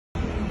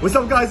What's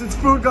up, guys? It's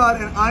Food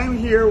God, and I'm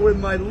here with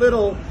my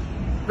little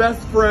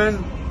best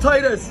friend,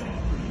 Titus.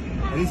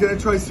 And he's gonna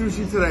try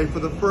sushi today for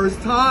the first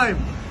time,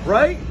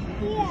 right?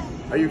 Yeah.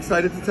 Are you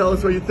excited to tell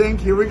us what you think?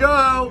 Here we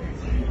go.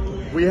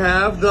 We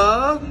have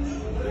the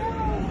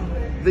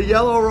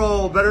yellow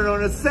roll, better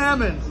known as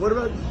salmon. What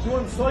about, do you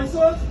want soy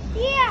sauce?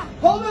 Yeah.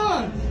 Hold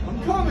on,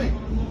 I'm coming.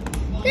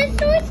 The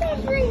soy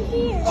sauce right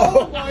here.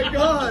 Oh my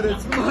God,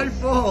 it's my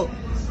fault.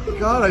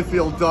 God, I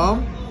feel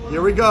dumb.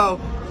 Here we go.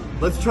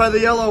 Let's try the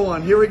yellow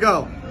one. Here we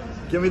go.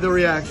 Give me the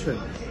reaction.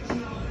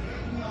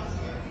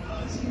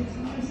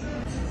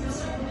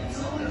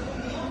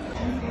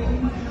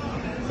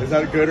 Is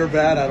that good or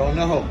bad? I don't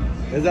know.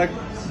 Is that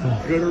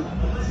good or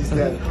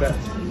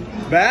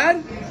bad?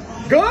 Bad?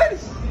 Good?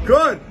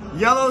 Good.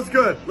 Yellow's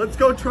good. Let's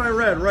go try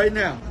red right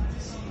now.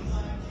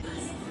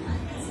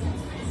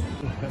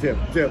 Dip,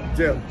 dip,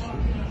 dip.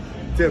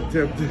 Dip,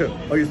 dip, dip.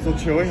 Oh, you're still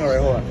chewing? All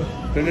right, hold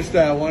on. Finish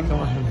that one.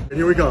 Come on.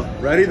 Here we go.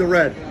 Ready? The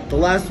red. The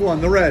last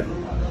one. The red.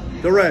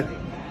 The red.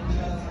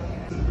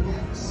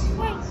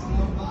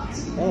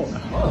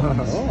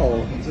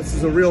 Oh, this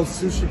is a real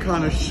sushi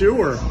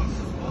connoisseur.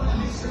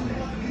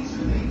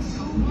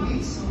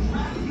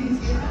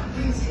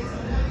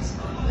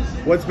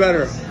 What's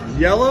better,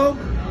 yellow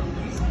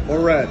or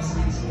red?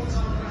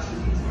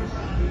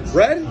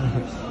 Red?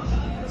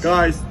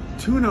 Guys,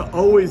 tuna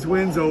always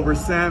wins over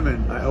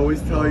salmon. I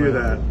always tell you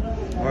that.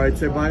 All right,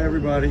 say bye,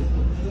 everybody.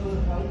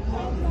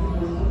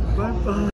 Bye-bye.